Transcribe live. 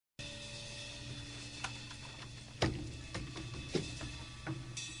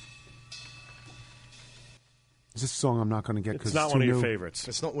Is this a song I'm not going to get? It's not one of your favorites.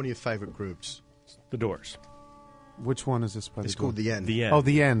 It's not one of your favorite groups. The Doors. Which one is this by It's called The End. The End. Oh,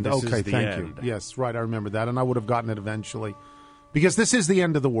 The End. This Okay, is The thank End. you. Yes, right, I remember that, and I would have gotten it eventually. Because this is the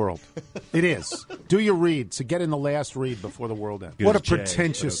end of the world. It is. Do your read. So get in the last read before the world ends. What a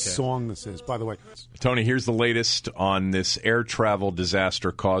pretentious song this is, by the way. Tony, here's the latest on this air travel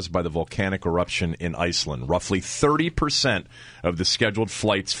disaster caused by the volcanic eruption in Iceland. Roughly 30% of the scheduled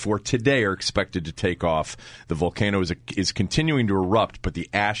flights for today are expected to take off. The volcano is continuing to erupt, but the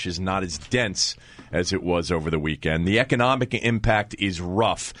ash is not as dense as it was over the weekend. The economic impact is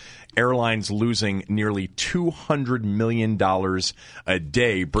rough. Airlines losing nearly $200 million a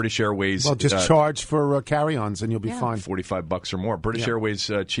day. British Airways... Well, just charge for carry-ons and you'll be fine. $45 or more. British Airways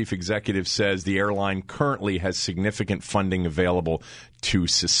chief executive says the airline currently has significant funding available to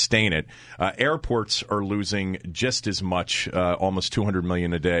sustain it. Airports are losing just as much, almost $200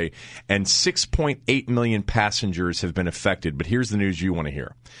 million a day, and 6.8 million passengers have been affected. But here's the news you want to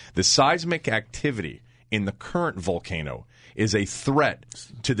hear. The seismic activity in the current volcano is a threat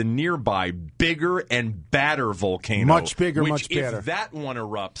to the nearby bigger and badder volcano. Much bigger, which, much badder. If that one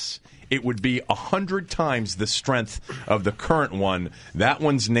erupts, it would be 100 times the strength of the current one. That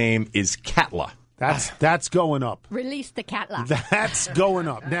one's name is Katla. That's going up. Release the Katla. That's going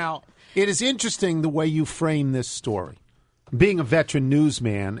up. Now, it is interesting the way you frame this story. Being a veteran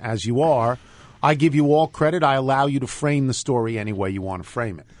newsman, as you are, I give you all credit. I allow you to frame the story any way you want to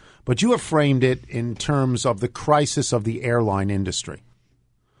frame it. But you have framed it in terms of the crisis of the airline industry.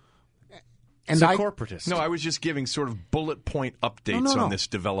 And corporatist. No, I was just giving sort of bullet point updates on this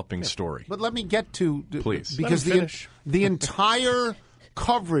developing story. But let me get to... Please. Because the entire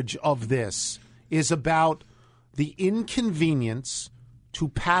coverage of this is about the inconvenience to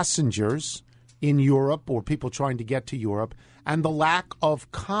passengers in Europe or people trying to get to Europe and the lack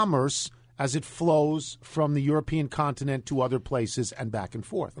of commerce as it flows from the European continent to other places and back and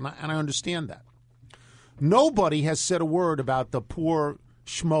forth. And I understand that. Nobody has said a word about the poor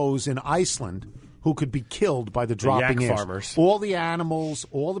schmoes in Iceland who could be killed by the dropping ash. Farmers. All the animals,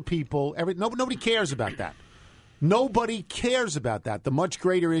 all the people, nobody cares about that. Nobody cares about that. The much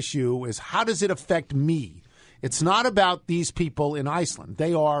greater issue is how does it affect me? It's not about these people in Iceland.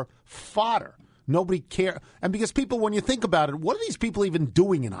 They are fodder. Nobody cares. And because people, when you think about it, what are these people even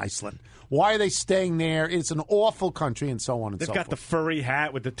doing in Iceland? Why are they staying there? It's an awful country and so on and so forth. They've got the furry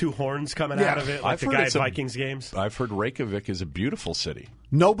hat with the two horns coming out of it, like the guy at Vikings games. I've heard Reykjavik is a beautiful city.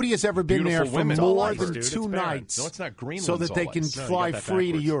 Nobody has ever been there for more than dude. 2 nights. No, it's not Greenland. So that they can fly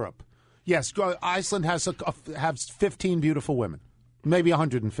free to Europe. Yes, Iceland has 15 beautiful women. Maybe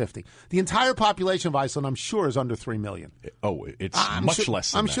 150. The entire population of Iceland, I'm sure, is under 3 million. Oh, it's much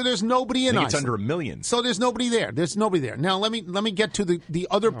less than I'm that. sure there's nobody in Iceland. It's under 1 million. So there's nobody there. There's nobody there. Now, let me get to the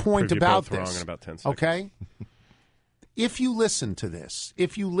other point about this. Wrong in about 10 seconds. Okay? If you listen to this,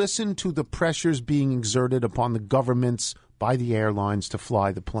 if you listen to the pressures being exerted upon the governments by the airlines to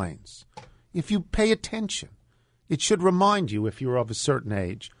fly the planes, if you pay attention, it should remind you, if you're of a certain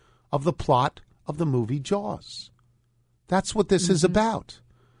age, of the plot of the movie Jaws. That's what this is about.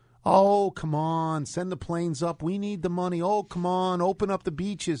 Oh, come on, send the planes up. We need the money. Oh, come on, open up the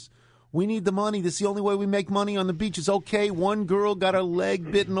beaches. We need the money. This is the only way we make money on the beaches. Okay, one girl got her leg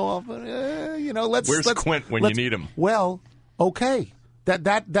bitten off. Where's Quint when you need him? Well, okay.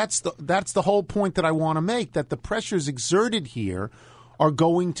 That's the whole point that I want to make, that the pressures exerted here are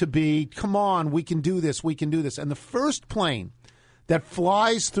going to be, come on, we can do this, we can do this. And the first plane that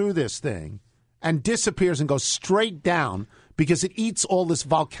flies through this thing and disappears and goes straight down because it eats all this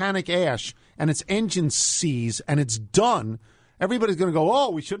volcanic ash and its engine seize and it's done, everybody's going to go, oh,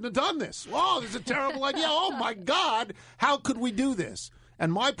 we shouldn't have done this. Oh, this is a terrible idea. Oh, my God, how could we do this?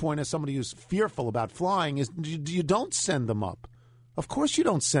 And my point as somebody who's fearful about flying is you don't send them up. Of course you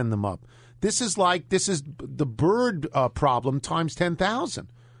don't send them up. This is the bird problem times 10,000.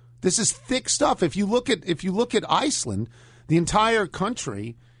 This is thick stuff. If you look at Iceland, the entire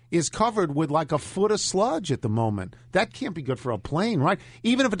country is covered with like a foot of sludge at the moment. That can't be good for a plane, right?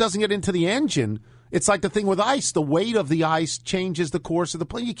 Even if it doesn't get into the engine, it's like the thing with ice. The weight of the ice changes the course of the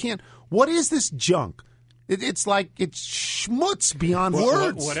plane. You can't. What is this junk? It's like it's schmutz beyond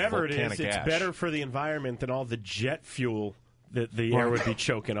words. Whatever it is, Volcanic it's ash. better for the environment than all the jet fuel that the air would be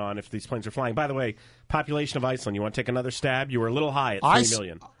choking on if these planes are flying. By the way, population of Iceland, you want to take another stab? You were a little high at 3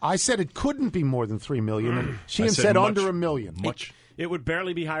 million. I said it couldn't be more than 3 million. And Sheehan said under 1 million. It would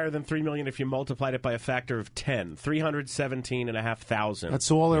barely be higher than 3 million if you multiplied it by a factor of 10. 317,500.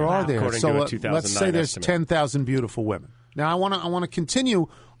 That's all there are there. According so to a 2009 let's say there's estimate. 10,000 beautiful women. Now I want to continue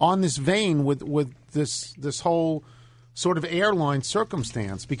on this vein with this whole sort of airline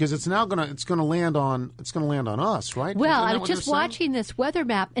circumstance because it's now going to land on us, right? Well, I was just watching this weather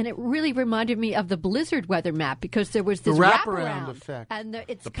map, and it really reminded me of the blizzard weather map because there was this wraparound effect, and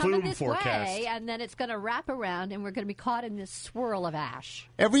it's the coming plume this forecast. way, and then it's going to wrap around, and we're going to be caught in this swirl of ash.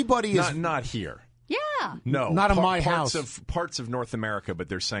 Everybody is not here. Yeah. No, not in my house. Parts of North America, but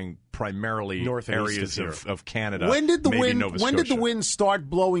they're saying primarily North and areas of Canada. When did the maybe wind? Nova When did the Scotia. wind start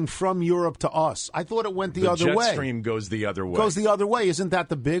blowing from Europe to us? I thought it went the other jet way. stream goes the other way. Goes the other way. Isn't that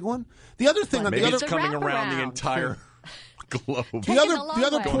the big one? The other thing, Maybe the other it's coming around the wraparound. entire globe. Taking a long the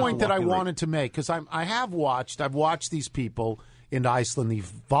other way. point that I Long wanted to make because I've watched these people in Iceland, the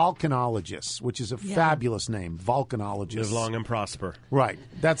Volcanologists, which is a fabulous name, Volcanologists. Live long and prosper. Right.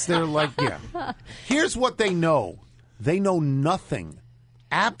 That's their yeah. Here's what they know. They know nothing.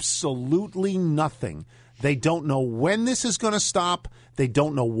 Absolutely nothing. They don't know when this is going to stop. They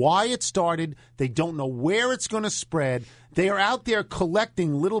don't know why it started. They don't know where it's going to spread. They are out there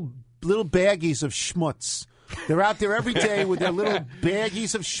collecting little baggies of schmutz. They're out there every day with their little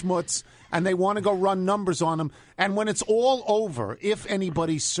baggies of schmutz, and they want to go run numbers on them. And when it's all over, if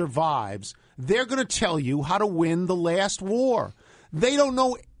anybody survives, they're going to tell you how to win the last war. They don't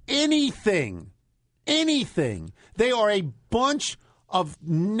know anything. Anything. They are a bunch of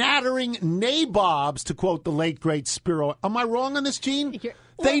nattering nabobs, to quote the late, great Spiro. Am I wrong on this, Gene?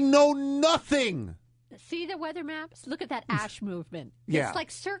 They know nothing. See the weather maps? Look at that ash movement. Yeah. It's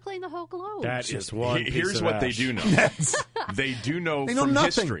like circling the whole globe. That is one piece Here's of what ash. they do know. They do know They know from nothing.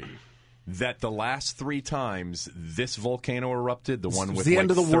 history that the last 3 times this volcano erupted, the one with the like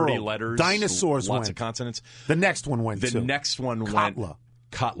end of the 30 world. letters, Dinosaurs lots went. of consonants. The next one went, The too. next one Katla. went.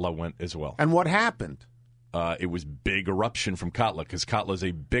 Katla went as well. And what happened? It was big eruption from Katla because Katla is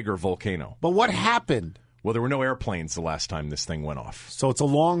a bigger volcano. But what happened? Well, there were no airplanes the last time this thing went off. So it's a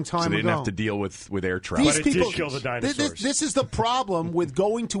long time So they ago. didn't have to deal with air travel. These But it people, did kill the dinosaurs. This is the problem with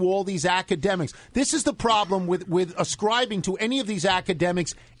going to all these academics. This is the problem with ascribing to any of these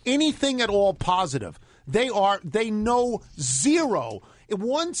academics anything at all positive. They know zero.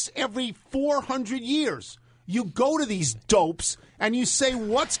 Once every 400 years, you go to these dopes and you say,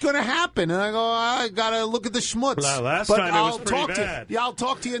 what's going to happen? And I go, I got to look at the schmutz. Well, last but time it was pretty talk bad. To you. Yeah, I'll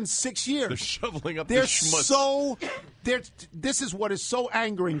talk to you in 6 years. They're shoveling up They're the schmutz. this is what is so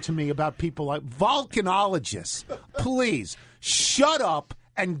angering to me about people like volcanologists. Please, shut up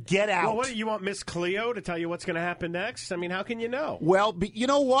and get out. Well, what, you want Miss Cleo to tell you what's going to happen next? I mean, how can you know? Well, you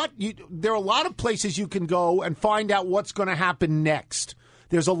know what? There are a lot of places you can go and find out what's going to happen next.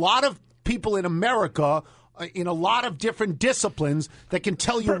 There's a lot of people in America in a lot of different disciplines that can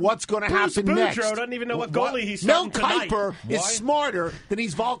tell you what's going to happen next. Boudreaux doesn't even know what goalie he's Mel starting tonight. Kiper is smarter than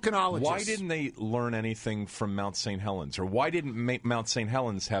these volcanologists. Why didn't they learn anything from Mount St. Helens? Or why didn't Mount St.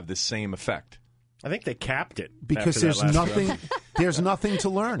 Helens have the same effect? I think they capped it. Because after there's that last nothing round. there's nothing to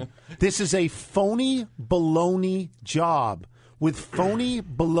learn. This is a phony baloney job with phony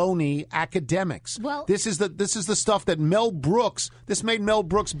baloney academics. Well, this is the stuff that Mel Brooks, this made Mel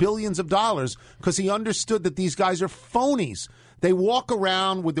Brooks billions of dollars because he understood that these guys are phonies. They walk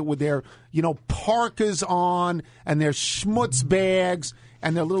around with their parkas on and their schmutz bags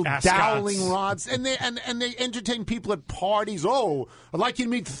and their little Ascots. dowling rods, and they entertain people at parties. Oh, I'd like you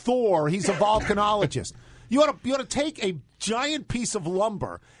to meet Thor. He's a volcanologist. You ought to take a giant piece of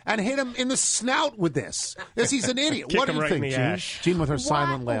lumber and hit him in the snout with this. He's an idiot. Kick What do him you right think, in the Gene? ash. Gene with her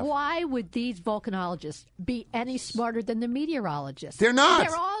silent laugh. Why would these volcanologists be any smarter than the meteorologists? They're not.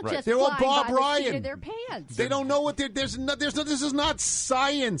 They're all just They're all flying Bob by the seat Ryan. of their pants. They don't know what this is not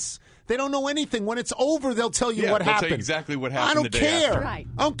science. They don't know anything. When it's over, they'll tell you Yeah, what they'll tell happened. you exactly what happened I don't the day care. after. Right.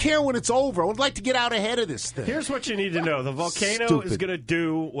 I don't care when it's over. I would like to get out ahead of this thing. Here's what you need to know. The volcano Stupid. is going to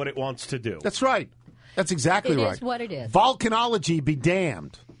do what it wants to do. That's right. That's exactly It right. is what it is. Volcanology be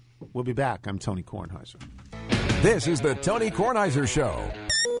damned. We'll be back. I'm Tony Kornheiser. This is the Tony Kornheiser Show.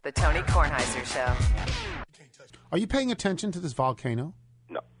 The Tony Kornheiser Show. Are you paying attention to this volcano?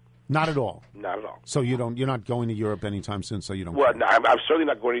 No, Not at all. not at all. So you're not going to Europe anytime soon. So you don't. Well, care. no, I'm certainly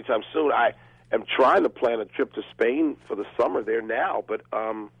not going anytime soon. I am trying to plan a trip to Spain for the summer there now, but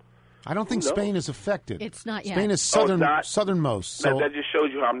I don't think Who knows? Spain is affected. It's not yet. Spain is Oh, it's not? southernmost. So that just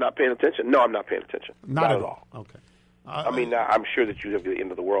shows you how I'm not paying attention. No, I'm not paying attention. not at all. Okay. I mean, I'm sure that you have the end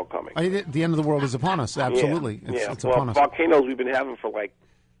of the world coming. The end of the world is upon us. Absolutely, Yeah. it's Well, upon us. volcanoes we've been having for like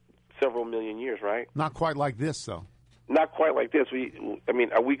several million years, right? Not quite like this, though. Not quite like this.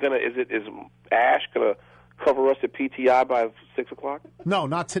 Are we gonna? Is ash gonna cover us at PTI by 6 o'clock? No,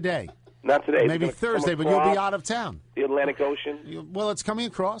 not today. Not today. Maybe It's gonna come Thursday, but you'll be across out of town. the Atlantic Ocean. Well, it's coming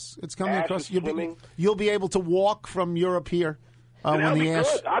across. It's coming Ash across. is swimming. You'll be able to walk from Europe here That'll when be the ash.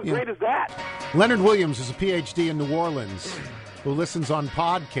 good. How yeah. great is that? Leonard Williams is a PhD in New Orleans who listens on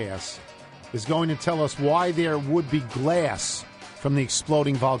podcasts, is going to tell us why there would be glass from the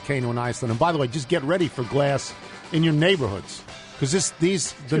exploding volcano in Iceland. And by the way, just get ready for glass in your neighborhoods, because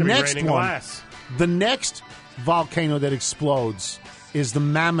the next volcano that explodes is the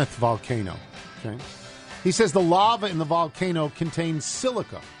Mammoth volcano. Okay, he says the lava in the volcano contains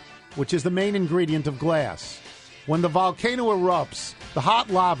silica, which is the main ingredient of glass. When the volcano erupts, the hot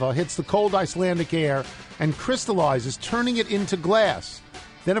lava hits the cold Icelandic air and crystallizes, turning it into glass.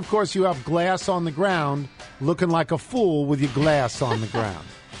 Then, of course, you have glass on the ground, looking like a fool with your glass on the ground.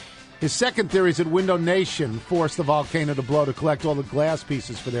 His second theory is that Window Nation forced the volcano to blow to collect all the glass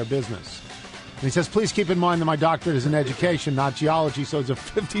pieces for their business. And he says, please keep in mind that my doctorate is in education, not geology, so it's a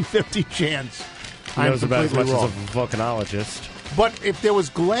 50-50 chance. He knows about as much as a volcanologist. But if there was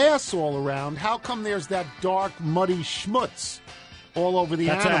glass all around, how come there's that dark, muddy schmutz all over the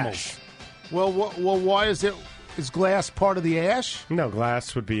animals? Ash. Well, why is it? Is glass part of the ash? No,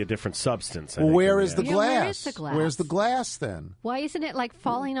 glass would be a different substance. Well, where is the Yeah, glass? where is the glass? Where's the glass then? Why isn't it like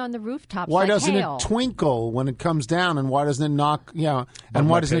falling on the rooftops? Why like doesn't hail? it twinkle when it comes down? And why doesn't it knock? Yeah, and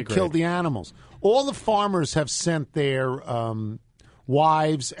why doesn't it kill the animals? All the farmers have sent their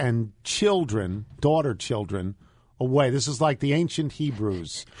wives and children, daughter children, away. This is like the ancient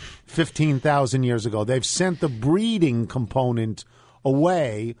Hebrews 15,000 years ago. They've sent the breeding component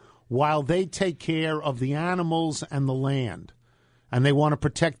away while they take care of the animals and the land. And they want to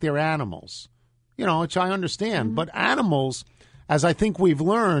protect their animals, which I understand. Mm-hmm. But animals, as I think we've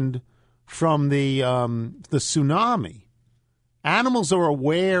learned from the tsunami, animals are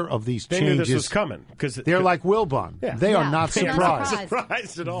aware of these changes. They knew this was coming. They're like Wilbon. Yeah. They are not They're surprised. not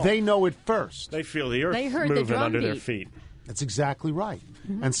surprised at all. They know it first. They feel the earth heard the moving drum under their beat. feet. That's exactly right.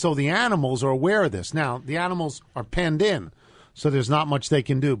 Mm-hmm. And so the animals are aware of this. Now, the animals are penned in, so there's not much they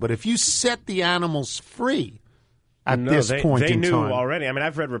can do. But if you set the animals free at this point in time... They knew already. I mean,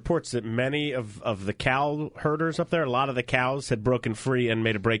 I've read reports that many of the cow herders up there, a lot of the cows had broken free and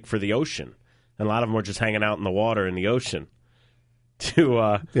made a break for the ocean. And a lot of them were just hanging out in the water in the ocean.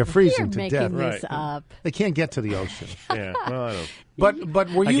 They're freezing to making death. this up. They can't get to the ocean. Yeah, well, I don't.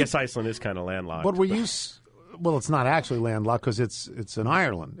 But were you? I guess Iceland is kind of landlocked. But were you? Well, it's not actually landlocked because it's an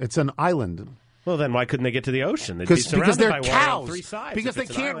Ireland. It's an island. Well, then why couldn't they get to the ocean? They'd be surrounded because they're by water cows. on three sides. Because they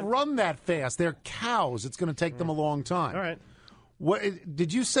it's an can't island. run that fast. They're cows. It's going to take them a long time. All right. What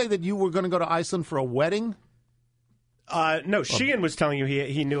did you say that you were going to go to Iceland for a wedding? No, Sheehan was telling you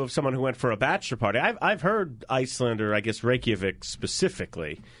he knew of someone who went for a bachelor party. I've heard Iceland, or I guess Reykjavik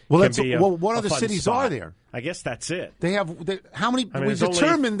specifically. Well, what other cities are there? I guess that's it. They have how many? I mean, we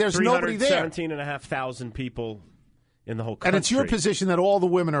determined there's nobody there. 17,500 people in the whole country. And it's your position that all the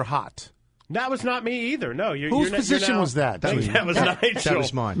women are hot. That was not me either. No, whose position was that? That was Nigel. That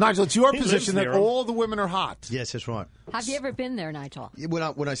was mine. Nigel, it's your He position lives that near 'em. all the women are hot. Yes, that's right. Have you ever been there, Nigel?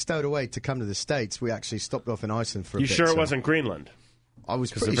 When I stowed away to come to the States, we actually stopped off in Iceland for a You bit. sure it so wasn't Greenland? I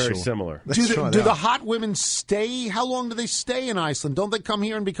was Because pretty they're very sure. similar. Let's try Do that. the hot women stay? How long do they stay in Iceland? Don't they come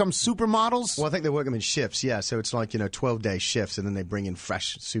here and become supermodels? Well, I think they work them in shifts, yeah. So it's like, 12-day shifts, and then they bring in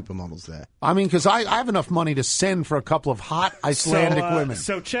fresh supermodels there. I mean, because I have enough money to send for a couple of hot Icelandic women.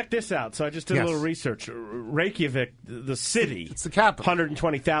 So check this out. So I just did a Yes. little research. Reykjavik, the city, It's the capital.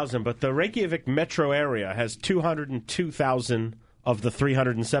 120,000, but the Reykjavik metro area has 202,000 of the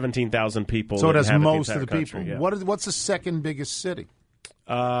 317,000 people. So it that has inhabit most the of the entire people. country, yeah. What's the second biggest city?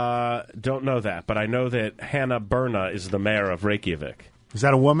 Don't know that, but I know that Hannah Berna is the mayor of Reykjavik. Is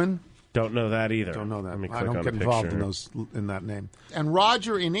that a woman? Don't know that either. Don't know that. Let me I click don't on get a involved picture. in that name. And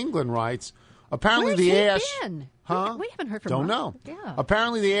Roger in England writes, apparently Where's the he ash. been? Huh? We haven't heard from Don't Roger. know. Yeah.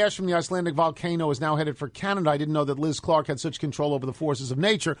 Apparently the ash from the Icelandic volcano is now headed for Canada. I didn't know that Liz Clark had such control over the forces of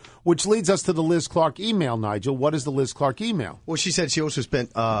nature, which leads us to the Liz Clark email, Nigel. What is the Liz Clark email? Well, she said she also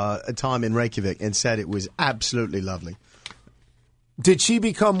spent a time in Reykjavik and said it was absolutely lovely. Did she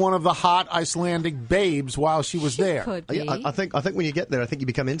become one of the hot Icelandic babes while she was there? Could be. I think when you get there, I think you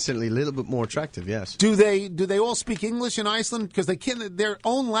become instantly a little bit more attractive, yes. Do they all speak English in Iceland? Because their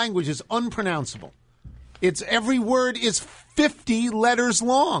own language is unpronounceable. It's every word is 50 letters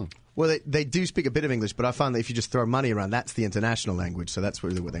long. Well, they do speak a bit of English, but I found that if you just throw money around, that's the international language, so that's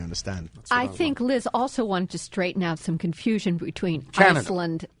really what they understand. I think Liz also wanted to straighten out some confusion between Canada.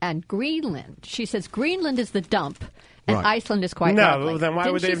 Iceland and Greenland. She says Greenland is the dump, and Right. Iceland is quite No, lovely. then why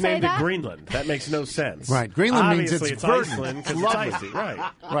Didn't would they she have say named that? it Greenland? That makes no sense. Right. Greenland means Obviously, it's it's verdant. Iceland because it's Lovely. icy.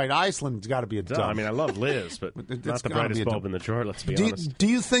 Right. Right, Iceland's got to be a Duh, dump. I mean, I love Liz, but It's not the gotta be brightest a bulb dump. in the drawer, let's be do, honest. do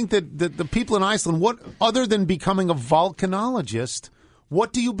you think that the people in Iceland, what other than becoming a volcanologist,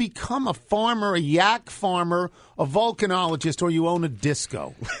 What do you become? A farmer, a yak farmer, a volcanologist, or you own a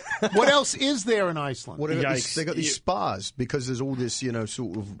disco? What else is there in Iceland? What they got these spas because there's all this,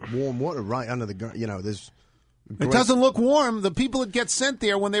 sort of warm water right under the ground. There's. It doesn't look warm. The people that get sent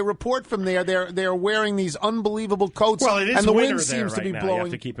there, when they report from there, they're wearing these unbelievable coats. Well, it is and the winter wind seems there to be right now. blowing. You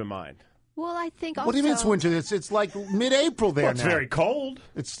have to keep in mind. Well, I think also... What do you mean it's winter? It's like mid-April there Well, it's now. very cold.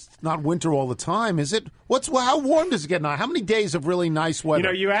 It's not winter all the time, is it? How warm does it get now? How many days of really nice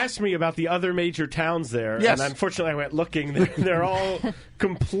weather? You asked me about the other major towns there, yes. and unfortunately I went looking. They're all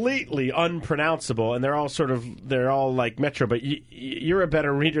completely unpronounceable, and they're all like metro, but you're a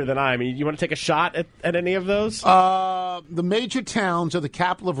better reader than I. I mean, you want to take a shot at any of those? The major towns are the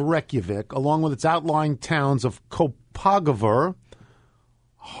capital of Reykjavik, along with its outlying towns of Kopagavur,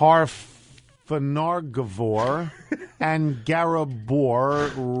 Harfanargavur, and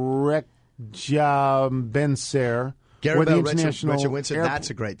Garabor, Reykjabenser. Winter, that's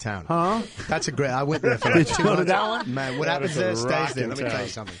a great town. Huh? That's a great. I went there for like 2 months. Did you go to that one? Man, what happens there stays there. Let me tell you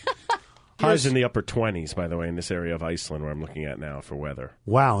something. Highs in the upper 20s, by the way, in this area of Iceland where I'm looking at now for weather.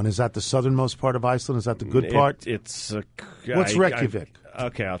 Wow, and is that the southernmost part of Iceland? Is that the good part? It's What's Reykjavik?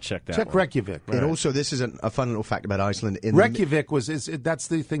 Okay, I'll check that. Check Reykjavik. And also, this is a fun little fact about Iceland. Reykjavik that's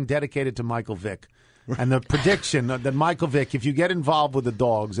the thing dedicated to Michael Vick. And the prediction that Michael Vick, if you get involved with the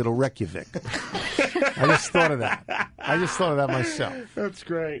dogs, it'll wreck you, Vic. I just thought of that myself. That's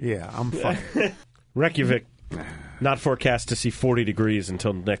great. Yeah, I'm fine. Reykjavik, not forecast to see 40 degrees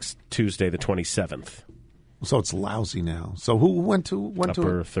until next Tuesday, the 27th. So it's lousy now. So who went to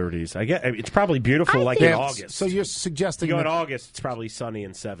upper 30s? I get it's probably beautiful in August. So you're suggesting you go in August, it's probably sunny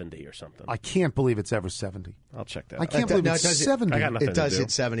and 70 or something. I can't believe it's ever 70. I'll check that. I can't believe it's 70. I got nothing It does to do. hit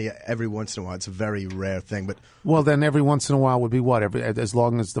 70 every once in a while. It's a very rare thing, but well, then every once in a while would be what? As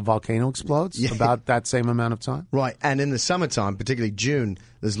long as the volcano explodes, about that same amount of time. Right, and in the summertime, particularly June,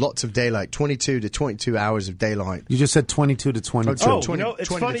 there's lots of daylight, 22 to 22 hours of daylight. You just said 22 to 22. Oh, 20, it's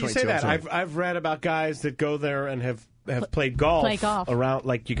funny you say that. I've read about guys that go there and have played golf around,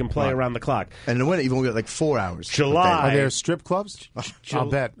 like you can play around the clock. And in the winter, you've only got like 4 hours. July. Are there strip clubs? I'll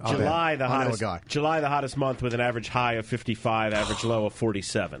bet. July, the hottest month with an average high of 55, average low of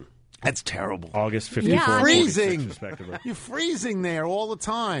 47. That's terrible. August 54. Yeah. Freezing. Respectively. You're freezing there all the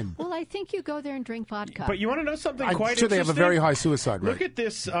time. Well, I think you go there and drink vodka. But you want to know something quite interesting? They have a very high suicide rate. Look at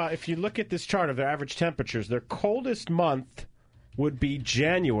this. If you look at this chart of their average temperatures, their coldest month would be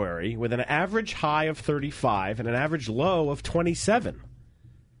January with an average high of 35 and an average low of 27.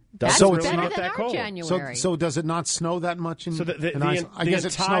 That's so better not than that our cold. January. So does it not snow that much in, in Iceland? I guess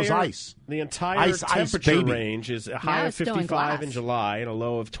it entire, snows ice. The entire ice, temperature range is a high of 55 in July and a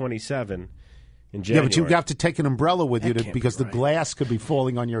low of 27 in January. Yeah, but you have to take an umbrella with you because the right. glass could be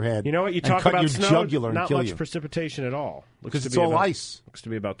falling on your head. You know what? You and talk cut about your snow, jugular and not kill much you. precipitation at all. Because it's all ice. Looks to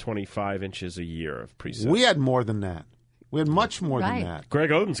be about 25 inches a year of precip. We had more than that. We had much more than that.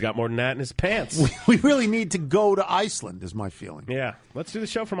 Greg Oden's got more than that in his pants. We really need to go to Iceland, is my feeling. Yeah. Let's do the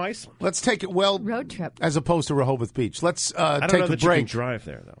show from Iceland. Let's take it, road trip. as opposed to Rehoboth Beach. Let's I don't take know a that break. You can drive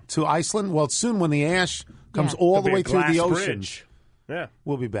there, though. To Iceland? Well, soon when the ash comes all the way through the ocean. Bridge. Yeah.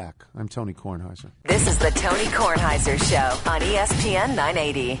 We'll be back. I'm Tony Kornheiser. This is the Tony Kornheiser Show on ESPN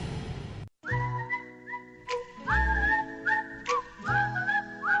 980.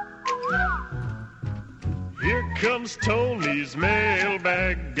 Here comes Tony's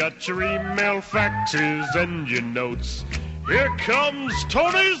mailbag. Got your email, faxes, and your notes. Here comes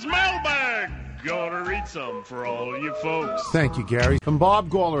Tony's mailbag. Gonna read some for all you folks. Thank you, Gary. From Bob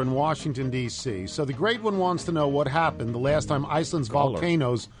Gawler in Washington, D.C. So the Great One wants to know what happened the last time Iceland's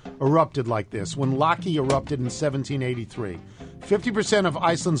volcanoes erupted like this, when Laki erupted in 1783. 50% of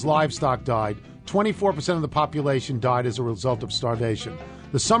Iceland's livestock died. 24% of the population died as a result of starvation.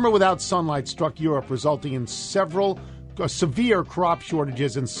 The summer without sunlight struck Europe, resulting in several severe crop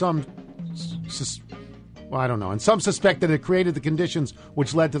shortages and some... and some suspect that it created the conditions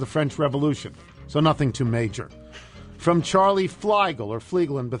which led to the French Revolution. So nothing too major. From Charlie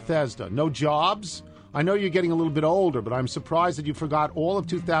Fliegel in Bethesda. No jobs? I know you're getting a little bit older, but I'm surprised that you forgot all of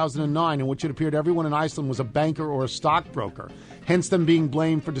 2009, in which it appeared everyone in Iceland was a banker or a stockbroker, hence them being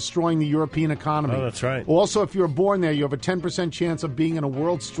blamed for destroying the European economy. Oh, that's right. Also, if you were born there, you have a 10% chance of being in a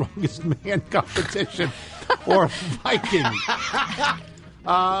World's Strongest Man competition or a Viking.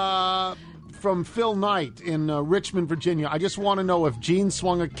 From Phil Knight in Richmond, Virginia. I just want to know if Jean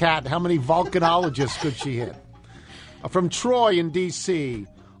swung a cat, how many volcanologists could she hit? From Troy in D.C.,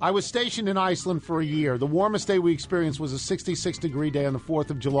 I was stationed in Iceland for a year. The warmest day we experienced was a 66-degree day on the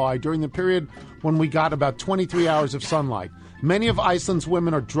 4th of July, during the period when we got about 23 hours of sunlight. Many of Iceland's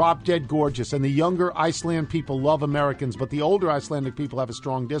women are drop-dead gorgeous, and the younger Iceland people love Americans, but the older Icelandic people have a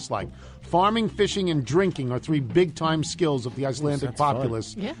strong dislike. Farming, fishing, and drinking are 3 big-time skills of the Icelandic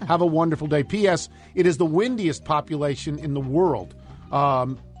populace. Yeah. Have a wonderful day. P.S. It is the windiest population in the world.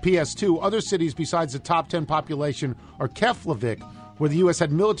 PS2, other cities besides the top 10 population are Keflavik, where the U.S.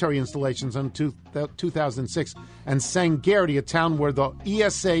 had military installations until 2006, and Sangardi, a town where the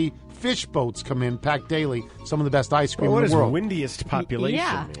ESA fish boats come in, packed daily, some of the best ice cream in the world. What is windiest population?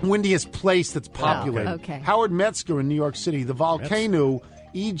 Yeah. Windiest place that's populated. Okay. Howard Metzger in New York City, the volcano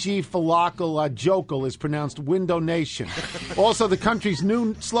E.G. Falakal Jokal is pronounced Window Nation. Also, the country's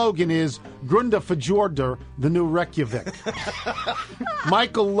new slogan is Grunda Fjordur, the new Reykjavik.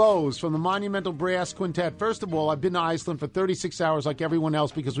 Michael Lowe's from the Monumental Brass Quintet. First of all, I've been to Iceland for 36 hours like everyone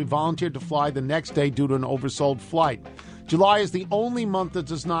else because we volunteered to fly the next day due to an oversold flight. July is the only month that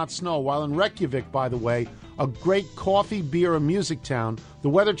does not snow, while in Reykjavik, by the way, a great coffee, beer, and music town, the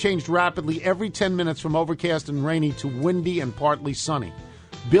weather changed rapidly every 10 minutes from overcast and rainy to windy and partly sunny.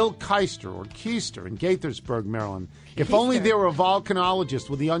 Bill Keister, or Keister, in Gaithersburg, Maryland. If only there were a volcanologist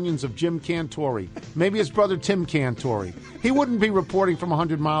with the onions of Jim Cantori, maybe his brother Tim Cantori. He wouldn't be reporting from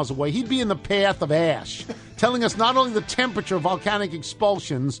 100 miles away. He'd be in the path of ash, telling us not only the temperature of volcanic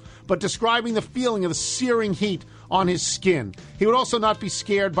expulsions, but describing the feeling of the searing heat on his skin. He would also not be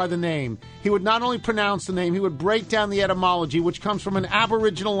scared by the name. He would not only pronounce the name, he would break down the etymology, which comes from an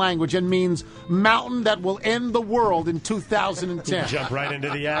Aboriginal language and means mountain that will end the world in 2010. Jump right into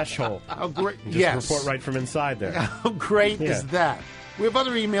the ash hole. How great! Just Yes. report right from inside there. How great is that? We have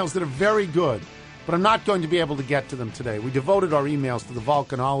other emails that are very good, but I'm not going to be able to get to them today. We devoted our emails to the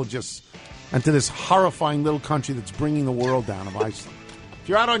volcanologists and to this horrifying little country that's bringing the world down of Iceland. If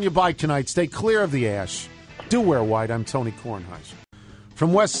you're out on your bike tonight, stay clear of the ash. Do wear white. I'm Tony Kornheiser.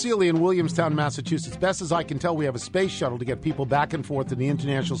 From West Sealy in Williamstown, Massachusetts, best as I can tell, we have a space shuttle to get people back and forth to the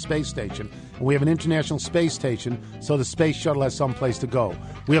International Space Station. And we have an International Space Station, so the space shuttle has someplace to go.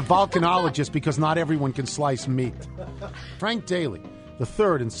 We have volcanologists because not everyone can slice meat. Frank Daly, the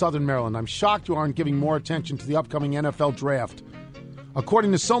third in Southern Maryland. I'm shocked you aren't giving more attention to the upcoming NFL draft.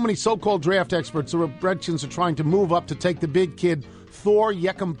 According to so many so-called draft experts, the Redskins are trying to move up to take the big kid Thor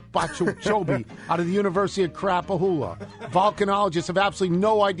Yekambachobi out of the University of Krapohula. Volcanologists have absolutely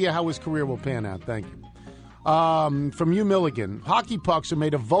no idea how his career will pan out. Thank you. From you, Milligan. Hockey pucks are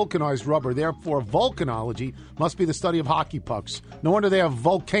made of vulcanized rubber. Therefore, volcanology must be the study of hockey pucks. No wonder they have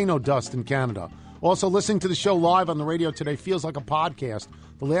volcano dust in Canada. Also, listening to the show live on the radio today feels like a podcast.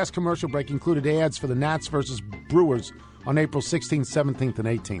 The last commercial break included ads for the Nats versus Brewers on April 16th, 17th, and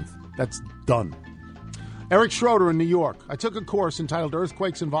 18th. That's done. Eric Schroeder in New York. I took a course entitled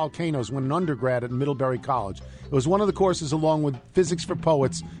Earthquakes and Volcanoes when an undergrad at Middlebury College. It was one of the courses along with Physics for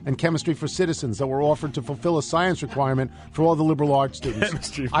Poets and Chemistry for Citizens that were offered to fulfill a science requirement for all the liberal arts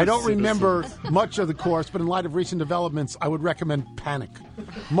students. I don't remember much of the course, but in light of recent developments, I would recommend Panic.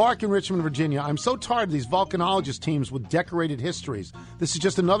 Mark in Richmond, Virginia. I'm so tired of these volcanologist teams with decorated histories. This is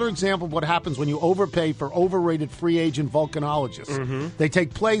just another example of what happens when you overpay for overrated free agent volcanologists. They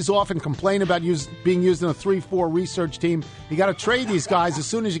take plays off and complain about being used in a 3-4 research team. You got to trade these guys as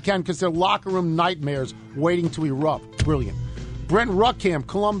soon as you can because they're locker room nightmares waiting to erupt. Brilliant. Brent Ruckamp,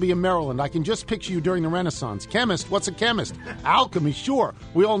 Columbia, Maryland. I can just picture you during the Renaissance. Chemist? What's a chemist? Alchemy, sure.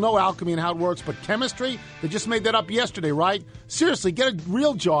 We all know alchemy and how it works, but chemistry? They just made that up yesterday, right? Seriously, get a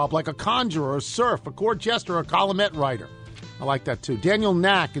real job like a conjurer, a surf, a court jester, or a columnette writer. I like that too. Daniel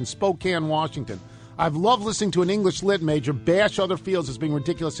Knack in Spokane, Washington. I've loved listening to an English lit major bash other fields as being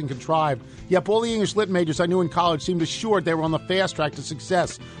ridiculous and contrived. Yep, all the English lit majors I knew in college seemed assured they were on the fast track to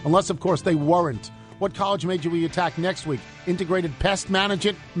success, unless, of course, they weren't. What college major will you attack next week? Integrated pest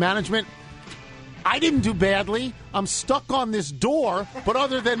management? I didn't do badly. I'm stuck on this door, but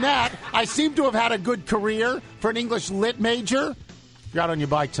other than that, I seem to have had a good career for an English lit major. If you're out on your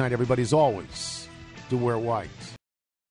bike tonight, everybody, as always, do wear white.